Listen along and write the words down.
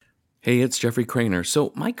Hey, it's Jeffrey Craner.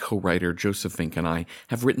 So, my co-writer Joseph Fink and I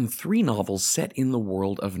have written 3 novels set in the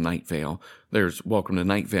world of Night Vale. There's Welcome to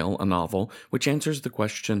Night Vale, a novel which answers the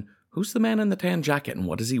question, who's the man in the tan jacket and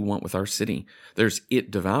what does he want with our city? There's It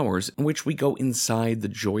Devours, in which we go inside the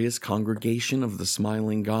joyous congregation of the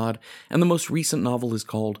smiling god. And the most recent novel is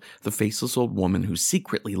called The Faceless Old Woman Who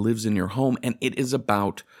Secretly Lives in Your Home, and it is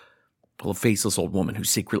about a faceless old woman who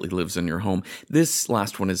secretly lives in your home. This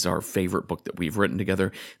last one is our favorite book that we've written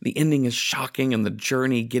together. The ending is shocking, and the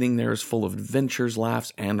journey getting there is full of adventures,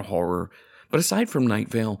 laughs, and horror. But aside from Night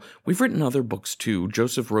Vale, we've written other books too.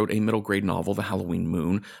 Joseph wrote a middle grade novel, The Halloween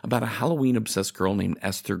Moon, about a Halloween-obsessed girl named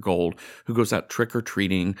Esther Gold who goes out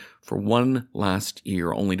trick-or-treating for one last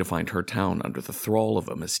year only to find her town under the thrall of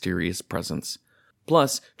a mysterious presence.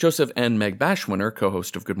 Plus, Joseph and Meg Bashwinner,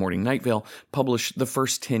 co-host of Good Morning Night Vale, published The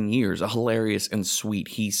First 10 Years, a hilarious and sweet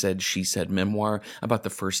he said, she said memoir about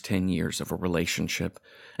the first 10 years of a relationship.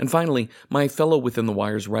 And finally, my fellow Within the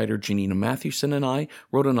Wires writer Janina Mathewson and I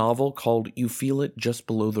wrote a novel called You Feel It Just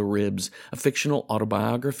Below the Ribs, a fictional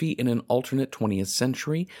autobiography in an alternate 20th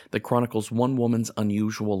century that chronicles one woman's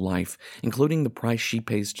unusual life, including the price she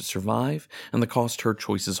pays to survive and the cost her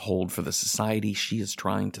choices hold for the society she is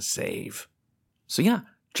trying to save. So yeah,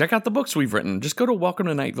 check out the books we've written. Just go to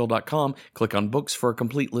welcometonightvale.com, click on books for a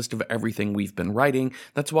complete list of everything we've been writing.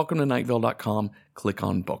 That's welcometonightvale.com, click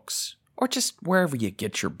on books. Or just wherever you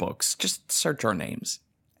get your books, just search our names.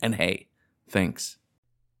 And hey, thanks.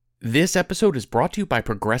 This episode is brought to you by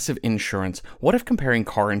Progressive Insurance. What if comparing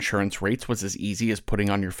car insurance rates was as easy as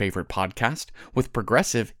putting on your favorite podcast? With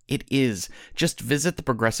Progressive, it is. Just visit the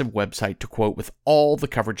Progressive website to quote with all the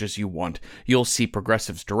coverages you want. You'll see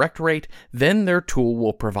Progressive's direct rate, then their tool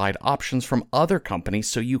will provide options from other companies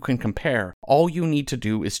so you can compare. All you need to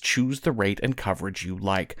do is choose the rate and coverage you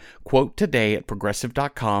like. Quote today at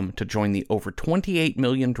Progressive.com to join the over 28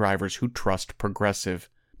 million drivers who trust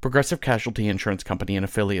Progressive. Progressive Casualty Insurance Company and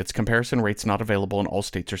Affiliates. Comparison rates not available in all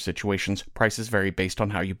states or situations. Prices vary based on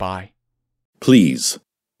how you buy. Please,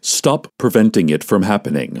 stop preventing it from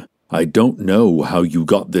happening. I don't know how you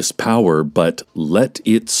got this power, but let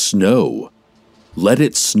it snow. Let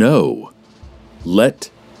it snow. Let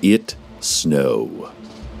it snow.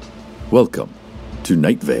 Welcome to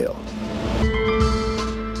Night Vale.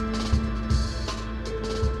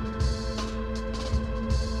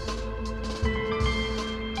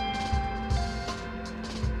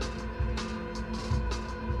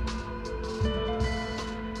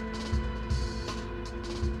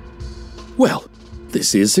 Well,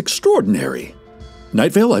 this is extraordinary.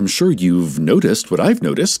 Night Vale, I'm sure you've noticed what I've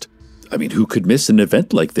noticed. I mean, who could miss an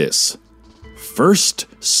event like this? First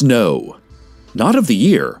snow. Not of the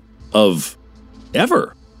year, of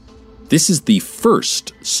ever. This is the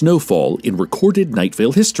first snowfall in recorded Night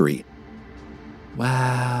Vale history.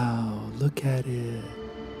 Wow, look at it.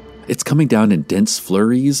 It's coming down in dense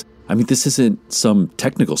flurries. I mean, this isn't some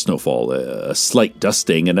technical snowfall, a slight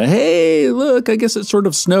dusting and a, hey, look, I guess it sort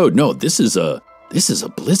of snowed. No, this is a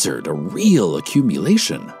blizzard, a real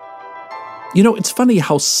accumulation. You know, it's funny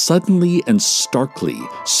how suddenly and starkly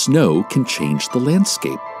snow can change the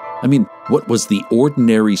landscape. I mean, what was the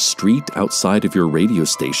ordinary street outside of your radio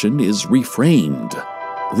station is reframed,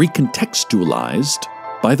 recontextualized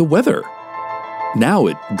by the weather. Now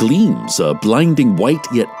it gleams a blinding white,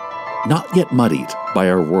 yet not yet muddied by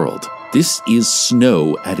our world. This is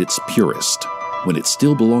snow at its purest, when it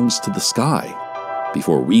still belongs to the sky,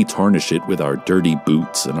 before we tarnish it with our dirty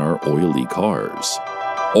boots and our oily cars.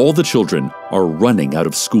 All the children are running out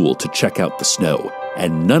of school to check out the snow,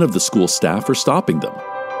 and none of the school staff are stopping them.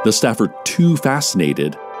 The staff are too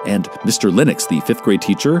fascinated, and Mr. Lennox, the 5th grade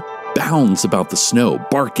teacher, bounds about the snow,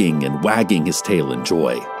 barking and wagging his tail in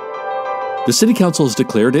joy. The city council has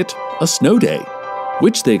declared it a snow day,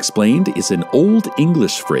 which they explained is an old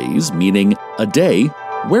English phrase meaning a day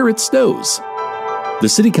where it snows. The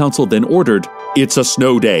city council then ordered, "It's a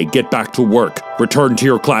snow day, get back to work, return to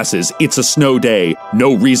your classes, it's a snow day,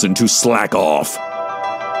 no reason to slack off."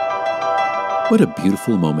 What a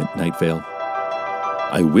beautiful moment, Night Vale.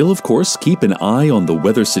 I will, of course, keep an eye on the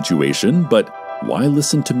weather situation, but why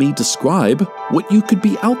listen to me describe what you could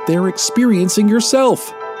be out there experiencing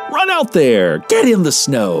yourself? Run out there, get in the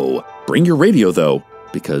snow. Bring your radio, though,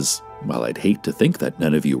 because, well, I'd hate to think that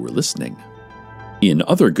none of you were listening. In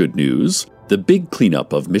other good news, the big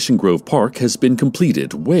cleanup of Mission Grove Park has been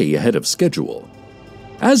completed way ahead of schedule.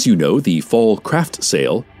 As you know, the fall craft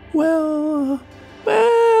sale, well,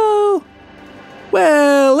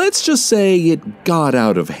 let's just say it got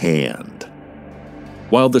out of hand.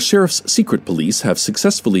 While the sheriff's secret police have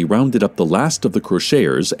successfully rounded up the last of the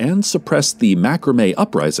crocheters and suppressed the macrame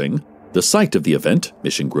uprising, The site of the event,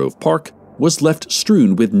 Mission Grove Park, was left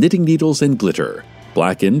strewn with knitting needles and glitter,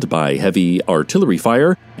 blackened by heavy artillery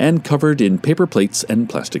fire and covered in paper plates and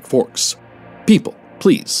plastic forks. People,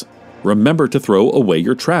 please, remember to throw away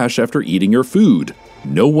your trash after eating your food.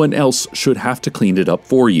 No one else should have to clean it up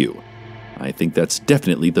for you. I think that's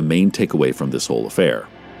definitely the main takeaway from this whole affair.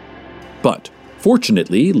 But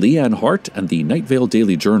fortunately, Leanne Hart and the Night Vale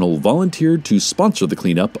Daily Journal volunteered to sponsor the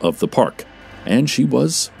cleanup of the park, and she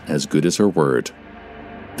was as good as her word.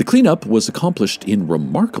 The cleanup was accomplished in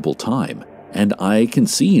remarkable time, and I can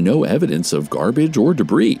see no evidence of garbage or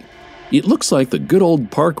debris. It looks like the good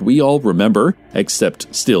old park we all remember,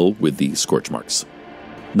 except still with the scorch marks.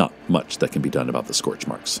 Not much that can be done about the scorch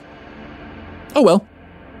marks. Oh well,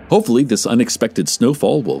 hopefully this unexpected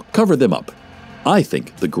snowfall will cover them up. I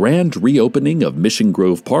think the grand reopening of Mission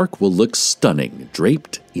Grove Park will look stunning,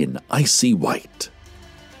 draped in icy white.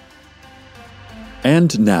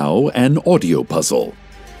 And now, an audio puzzle.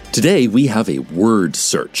 Today we have a word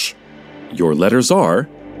search. Your letters are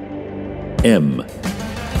M,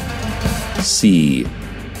 C,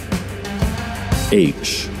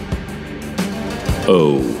 H,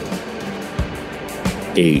 O,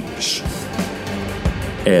 H,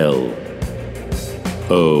 L,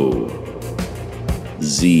 O,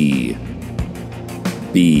 Z,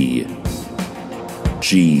 B,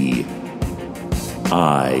 G,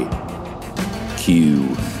 I,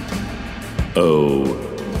 Q, O,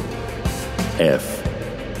 F,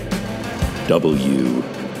 W,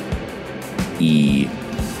 E,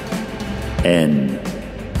 N,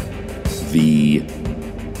 V,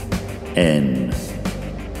 N,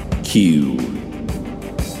 Q,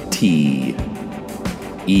 T,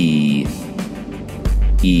 E,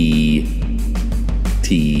 E,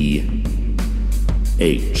 T,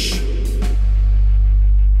 H.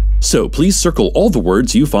 So please circle all the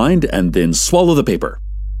words you find and then swallow the paper.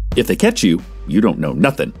 If they catch you, you don't know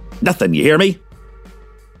nothing. Nothing, you hear me?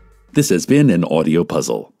 This has been an audio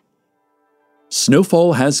puzzle.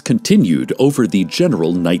 Snowfall has continued over the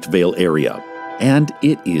general Night Vale area, and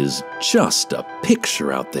it is just a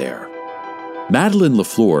picture out there. Madeline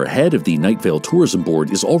LaFleur, head of the Night Vale Tourism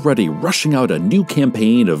Board, is already rushing out a new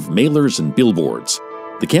campaign of mailers and billboards.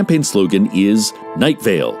 The campaign slogan is Night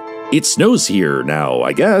Vale. It snows here now,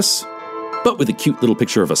 I guess. But with a cute little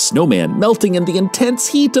picture of a snowman melting in the intense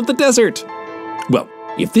heat of the desert. Well,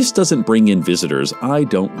 if this doesn't bring in visitors, I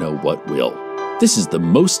don't know what will. This is the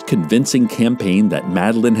most convincing campaign that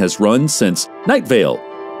Madeline has run since Night Vale.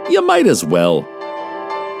 You might as well.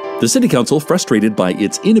 The City Council, frustrated by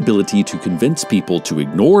its inability to convince people to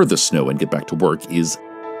ignore the snow and get back to work, is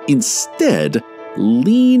instead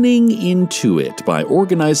leaning into it by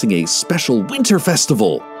organizing a special winter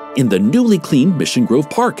festival in the newly cleaned Mission Grove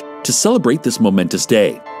Park to celebrate this momentous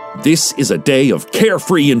day. This is a day of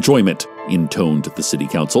carefree enjoyment, intoned the City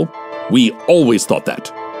Council. We always thought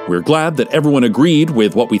that. We're glad that everyone agreed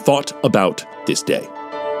with what we thought about this day.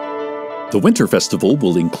 The Winter Festival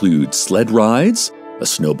will include sled rides, a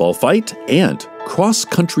snowball fight, and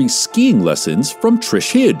cross-country skiing lessons from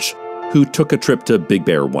Trish Hidge, who took a trip to Big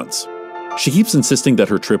Bear once. She keeps insisting that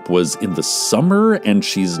her trip was in the summer and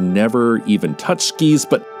she's never even touched skis,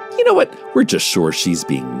 but you know what? We're just sure she's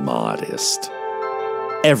being modest.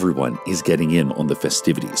 Everyone is getting in on the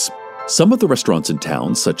festivities. Some of the restaurants in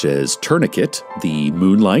town, such as Tourniquet, the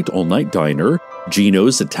Moonlight All-Night Diner,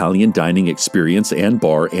 Gino's Italian Dining Experience and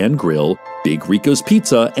Bar and Grill, Big Rico's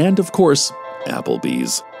Pizza, and of course,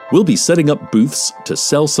 Applebee's, will be setting up booths to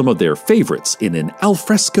sell some of their favorites in an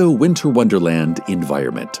alfresco winter wonderland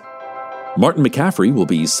environment. Martin McCaffrey will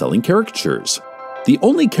be selling caricatures. The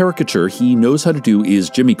only caricature he knows how to do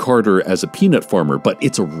is Jimmy Carter as a peanut farmer, but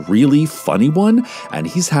it's a really funny one, and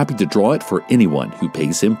he's happy to draw it for anyone who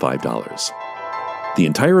pays him $5. The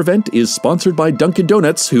entire event is sponsored by Dunkin'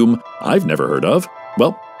 Donuts, whom I've never heard of.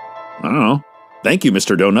 Well, I don't know. Thank you,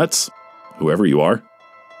 Mr. Donuts, whoever you are.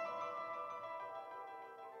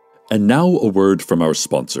 And now a word from our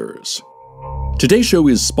sponsors. Today's show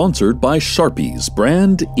is sponsored by Sharpie's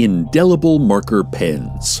brand Indelible Marker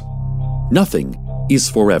Pens. Nothing is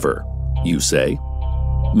forever, you say.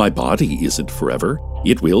 My body isn't forever.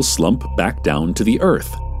 It will slump back down to the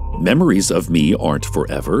earth. Memories of me aren't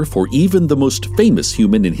forever, for even the most famous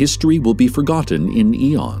human in history will be forgotten in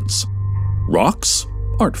eons. Rocks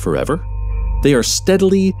aren't forever. They are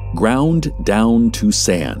steadily ground down to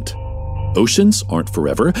sand. Oceans aren't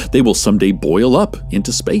forever. They will someday boil up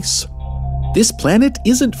into space. This planet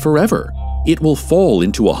isn't forever. It will fall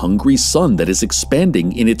into a hungry sun that is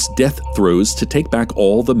expanding in its death throes to take back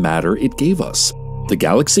all the matter it gave us. The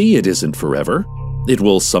galaxy, it isn't forever. It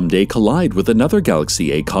will someday collide with another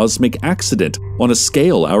galaxy, a cosmic accident on a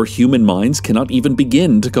scale our human minds cannot even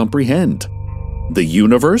begin to comprehend. The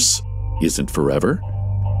universe isn't forever.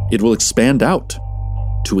 It will expand out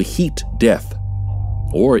to a heat death,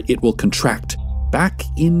 or it will contract back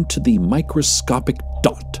into the microscopic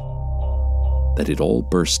dot that it all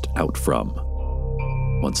burst out from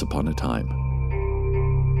once upon a time.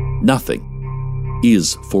 Nothing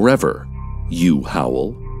is forever, you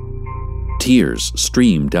howl. Tears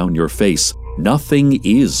stream down your face. Nothing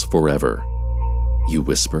is forever, you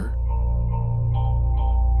whisper.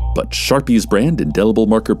 But Sharpie's brand indelible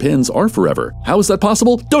marker pens are forever. How is that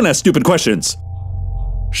possible? Don't ask stupid questions!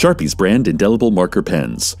 Sharpie's brand indelible marker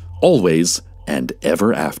pens, always and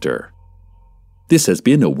ever after. This has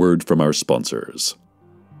been a word from our sponsors.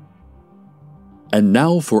 And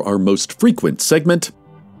now for our most frequent segment.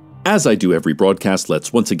 As I do every broadcast,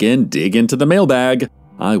 let's once again dig into the mailbag.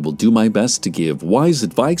 I will do my best to give wise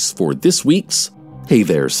advice for this week's Hey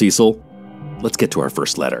There, Cecil. Let's get to our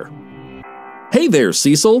first letter. Hey there,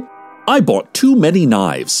 Cecil. I bought too many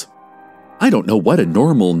knives. I don't know what a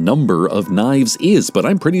normal number of knives is, but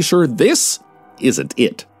I'm pretty sure this isn't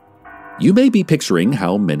it. You may be picturing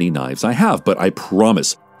how many knives I have, but I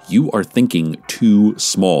promise you are thinking too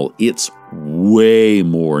small. It's way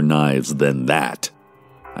more knives than that.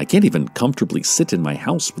 I can't even comfortably sit in my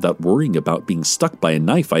house without worrying about being stuck by a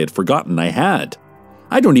knife I had forgotten I had.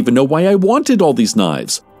 I don't even know why I wanted all these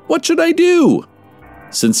knives. What should I do?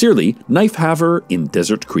 Sincerely, Knife Haver in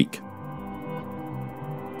Desert Creek.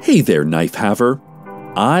 Hey there, Knife Haver.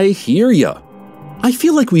 I hear ya. I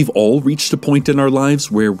feel like we've all reached a point in our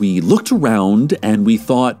lives where we looked around and we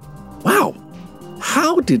thought, wow,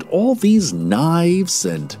 how did all these knives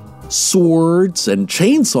and swords and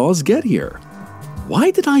chainsaws get here?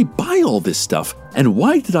 Why did I buy all this stuff, and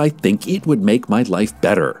why did I think it would make my life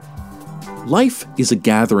better? Life is a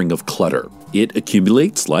gathering of clutter. It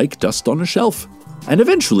accumulates like dust on a shelf, and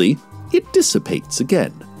eventually it dissipates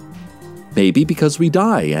again. Maybe because we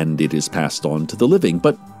die and it is passed on to the living,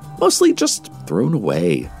 but mostly just thrown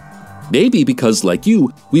away. Maybe because, like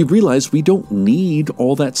you, we realize we don't need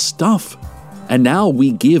all that stuff, and now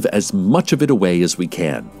we give as much of it away as we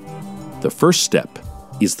can. The first step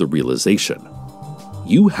is the realization.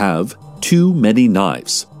 You have too many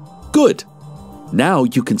knives. Good. Now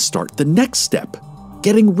you can start the next step,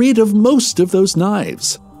 getting rid of most of those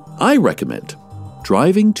knives. I recommend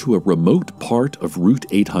driving to a remote part of Route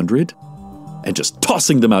 800 and just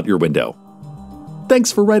tossing them out your window.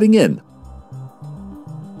 Thanks for writing in.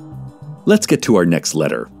 Let's get to our next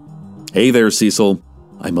letter. Hey there, Cecil.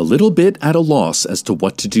 I'm a little bit at a loss as to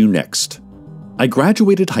what to do next. I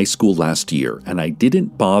graduated high school last year, and I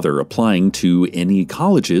didn't bother applying to any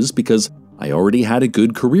colleges because I already had a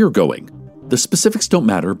good career going. The specifics don't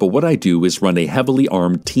matter, but what I do is run a heavily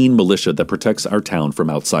armed teen militia that protects our town from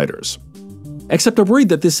outsiders. Except I'm worried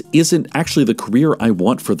that this isn't actually the career I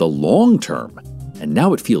want for the long term, and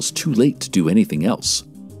now it feels too late to do anything else.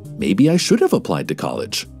 Maybe I should have applied to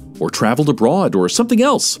college, or traveled abroad, or something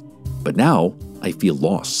else. But now I feel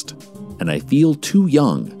lost, and I feel too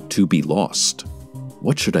young to be lost.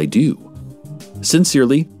 What should I do?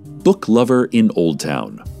 Sincerely, Book Lover in Old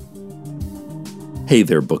Town. Hey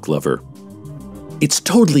there, book lover. It's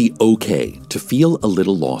totally okay to feel a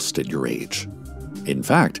little lost at your age. In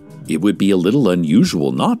fact, it would be a little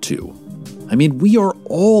unusual not to. I mean, we are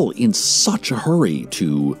all in such a hurry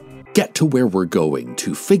to get to where we're going,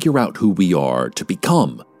 to figure out who we are, to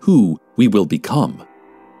become who we will become.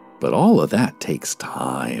 But all of that takes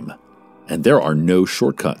time, and there are no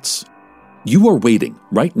shortcuts. You are waiting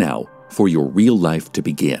right now for your real life to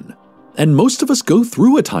begin, and most of us go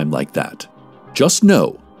through a time like that. Just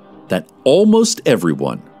know that almost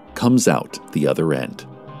everyone comes out the other end.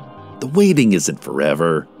 The waiting isn't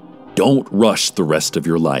forever. Don't rush the rest of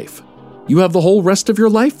your life. You have the whole rest of your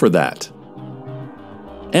life for that.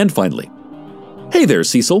 And finally, hey there,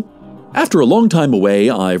 Cecil. After a long time away,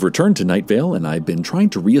 I've returned to Night Vale, and I've been trying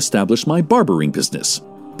to reestablish my barbering business.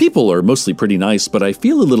 People are mostly pretty nice, but I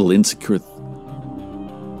feel a little insecure.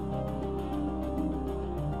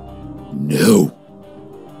 No.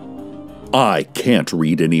 I can't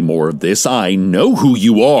read any more of this. I know who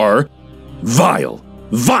you are. Vile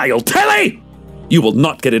Telly! You will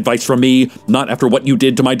not get advice from me, not after what you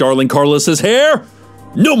did to my darling Carlos's hair.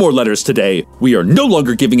 No more letters today. We are no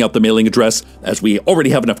longer giving out the mailing address, as we already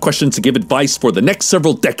have enough questions to give advice for the next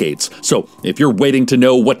several decades. So if you're waiting to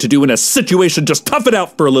know what to do in a situation, just tough it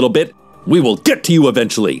out for a little bit. We will get to you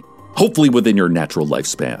eventually, hopefully within your natural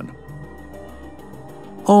lifespan.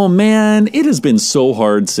 Oh man, it has been so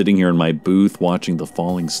hard sitting here in my booth watching the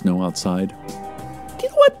falling snow outside. Do you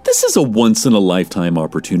know what? This is a once-in-a-lifetime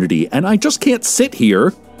opportunity, and I just can't sit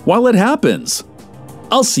here while it happens.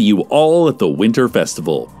 I'll see you all at the Winter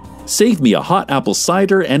Festival. Save me a hot apple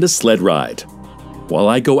cider and a sled ride. While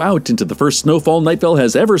I go out into the first snowfall Night Vale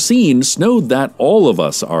has ever seen, know that all of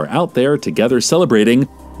us are out there together celebrating.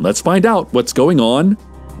 Let's find out what's going on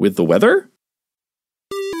with the weather.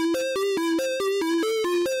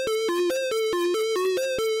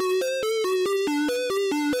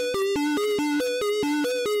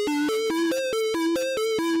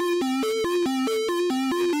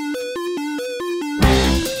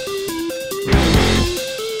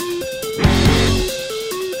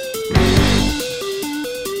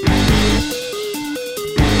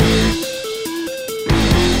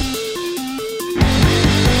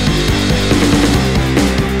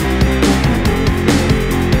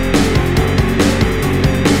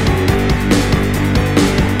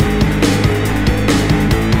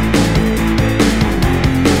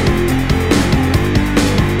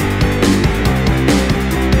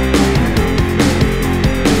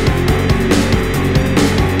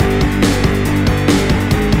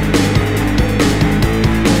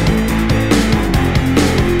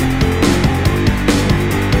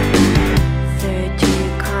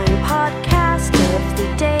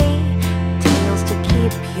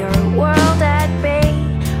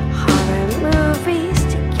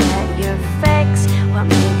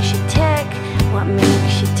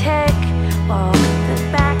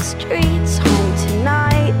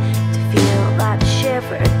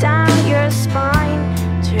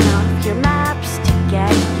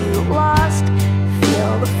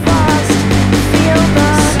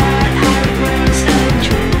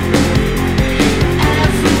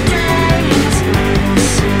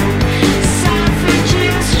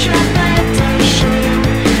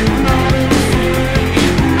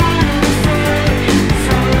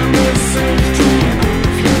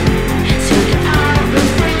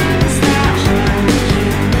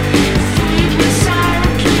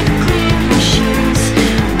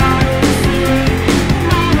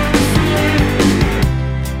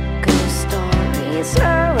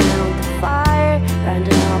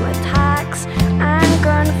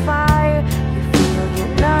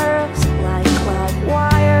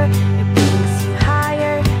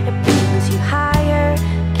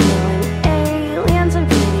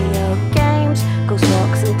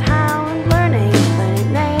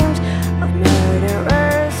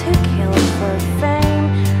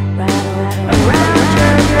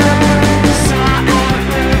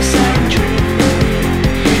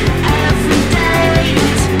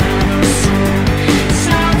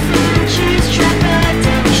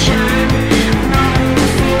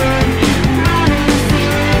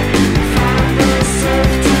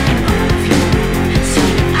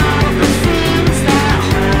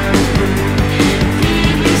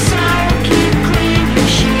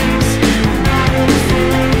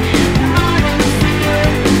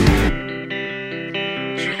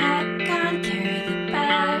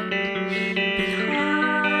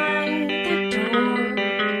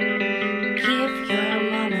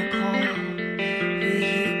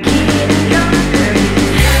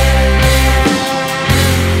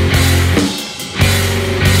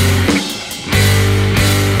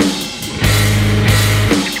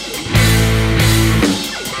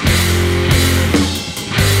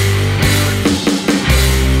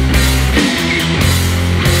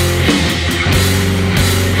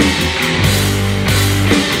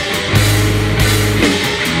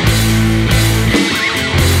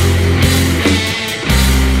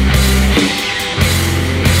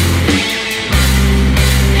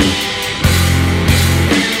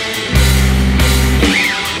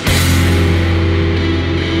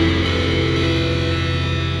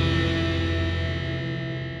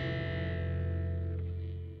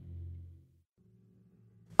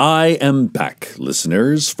 I am back,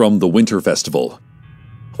 listeners, from the Winter Festival.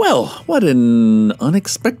 Well, what an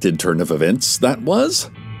unexpected turn of events that was.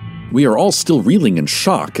 We are all still reeling in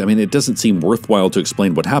shock. I mean, it doesn't seem worthwhile to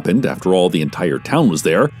explain what happened. After all, the entire town was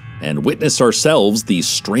there, and witnessed ourselves these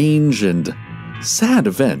strange and sad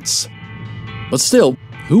events. But still,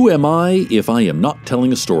 who am I if I am not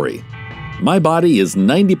telling a story? My body is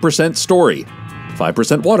 90% story,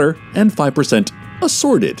 5% water, and 5%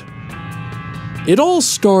 assorted. It all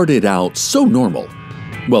started out so normal.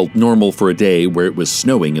 Well, normal for a day where it was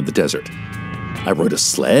snowing in the desert. I rode a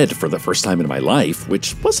sled for the first time in my life,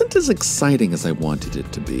 which wasn't as exciting as I wanted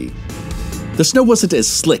it to be. The snow wasn't as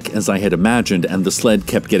slick as I had imagined, and the sled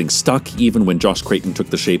kept getting stuck even when Josh Creighton took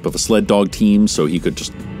the shape of a sled dog team so he could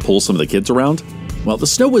just pull some of the kids around. Well, the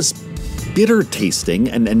snow was bitter tasting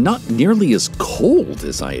and not nearly as cold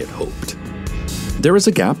as I had hoped. There is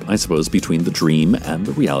a gap, I suppose, between the dream and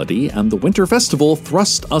the reality, and the Winter Festival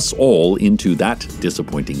thrust us all into that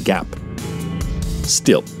disappointing gap.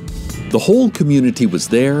 Still, the whole community was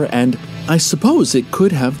there, and I suppose it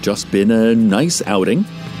could have just been a nice outing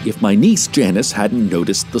if my niece Janice hadn't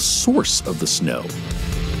noticed the source of the snow.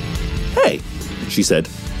 "Hey," she said,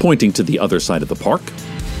 pointing to the other side of the park,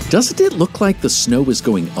 "doesn't it look like the snow is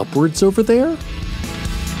going upwards over there?"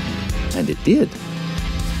 And it did.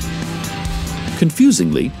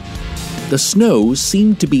 Confusingly, the snow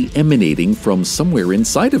seemed to be emanating from somewhere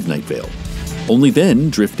inside of Night Vale, only then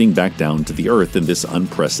drifting back down to the earth in this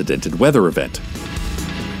unprecedented weather event.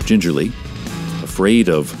 Gingerly, afraid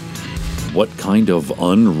of what kind of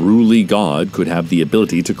unruly god could have the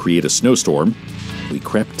ability to create a snowstorm, we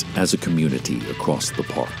crept as a community across the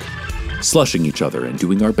park, slushing each other and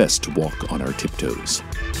doing our best to walk on our tiptoes.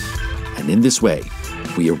 And in this way,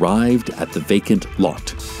 we arrived at the vacant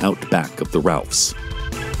lot out back of the Ralphs,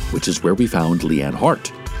 which is where we found Leanne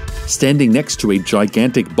Hart, standing next to a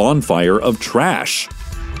gigantic bonfire of trash.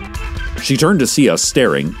 She turned to see us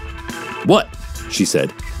staring. "What?" she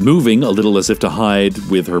said, moving a little as if to hide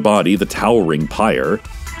with her body the towering pyre.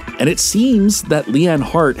 And it seems that Leanne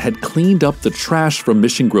Hart had cleaned up the trash from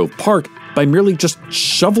Mission Grove Park by merely just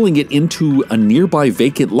shoveling it into a nearby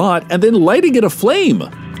vacant lot and then lighting it aflame.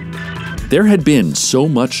 There had been so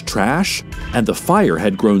much trash, and the fire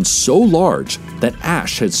had grown so large that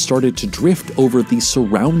ash had started to drift over the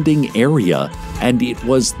surrounding area, and it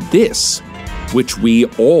was this which we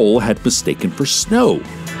all had mistaken for snow.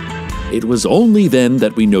 It was only then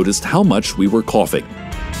that we noticed how much we were coughing,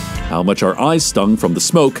 how much our eyes stung from the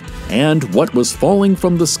smoke, and what was falling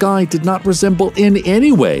from the sky did not resemble in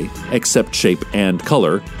any way, except shape and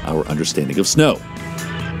color, our understanding of snow.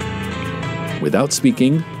 Without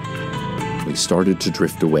speaking, we started to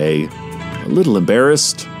drift away, a little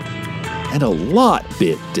embarrassed, and a lot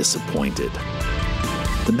bit disappointed.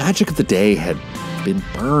 The magic of the day had been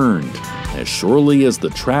burned as surely as the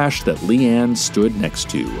trash that Leanne stood next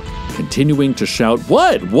to, continuing to shout,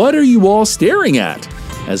 What are you all staring at?"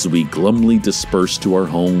 as we glumly dispersed to our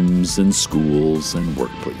homes and schools and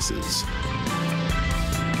workplaces.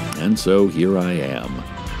 And so here I am.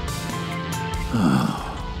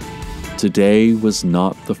 Today was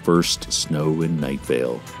not the first snow in Night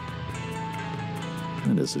Vale.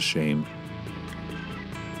 That is a shame.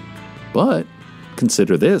 But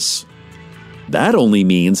consider this. That only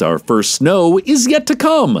means our first snow is yet to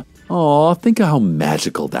come. Aw, think of how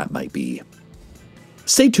magical that might be.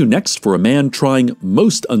 Stay tuned next for a man trying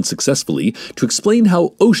most unsuccessfully to explain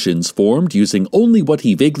how oceans formed using only what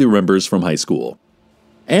he vaguely remembers from high school.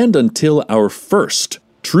 And until our first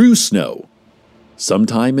true snow,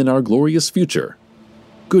 sometime in our glorious future,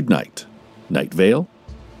 good night, Night Vale.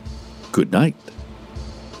 Good night.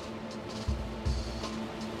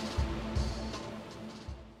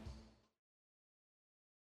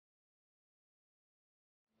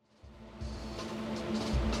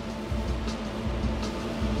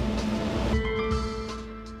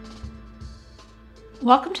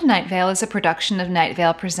 Welcome to Night Vale is a production of Night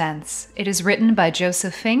Vale Presents. It is written by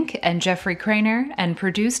Joseph Fink and Jeffrey Craner and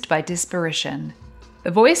produced by Disparition. The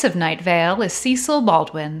voice of Night Vale is Cecil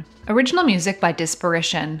Baldwin. Original music by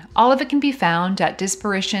Disparition. All of it can be found at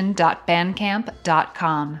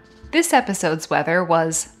disparition.bandcamp.com. This episode's weather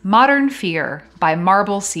was Modern Fear by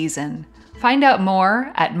Marble Season. Find out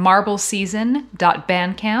more at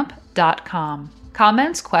marbleseason.bandcamp.com.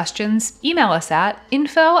 Comments, questions, email us at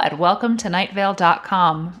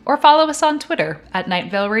info@welcometonightvale.com or follow us on Twitter at Night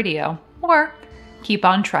Vale Radio. Or keep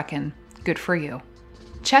on truckin'. Good for you.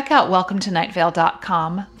 Check out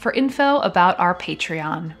welcometonightvale.com for info about our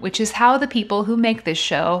Patreon, which is how the people who make this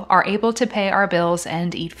show are able to pay our bills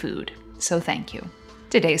and eat food. So thank you.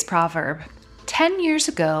 Today's proverb. 10 years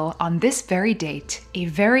ago, on this very date, a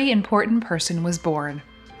very important person was born.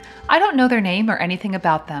 I don't know their name or anything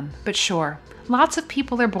about them, but sure, lots of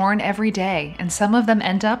people are born every day, and some of them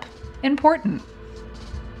end up important.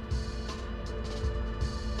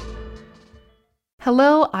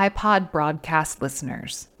 Hello, iPod broadcast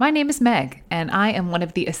listeners. My name is Meg, and I am one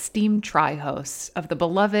of the esteemed tri-hosts of the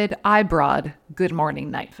beloved iBroad Good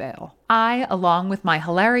Morning Night Vale. I, along with my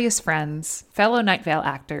hilarious friends, fellow Night Vale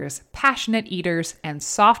actors, passionate eaters, and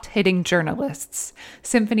soft-hitting journalists,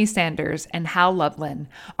 Symphony Sanders and Hal Lublin,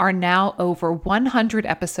 are now over 100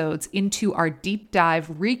 episodes into our deep dive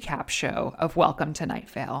recap show of Welcome to Night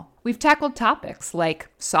Vale. We've tackled topics like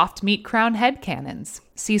soft meat crown headcanons,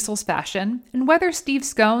 Cecil's fashion, and whether Steve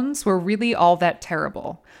scones were really all that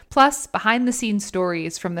terrible, plus behind-the-scenes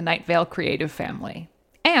stories from the Night Vale creative family.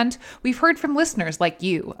 And And we've heard from listeners like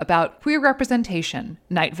you about queer representation,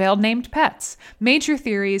 Night Vale named pets, major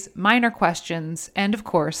theories, minor questions, and of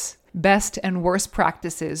course, best and worst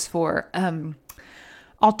practices for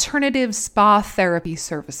alternative spa therapy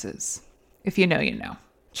services. If you know, you know.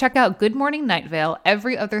 Check out Good Morning Night Vale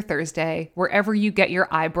every other Thursday, wherever you get your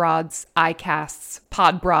iBroads, iCasts,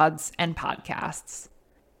 Podbroads, and podcasts.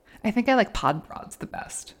 I think I like Podbroads the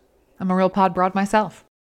best. I'm a real Podbroad myself.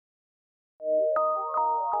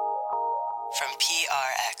 From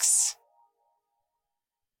PRX.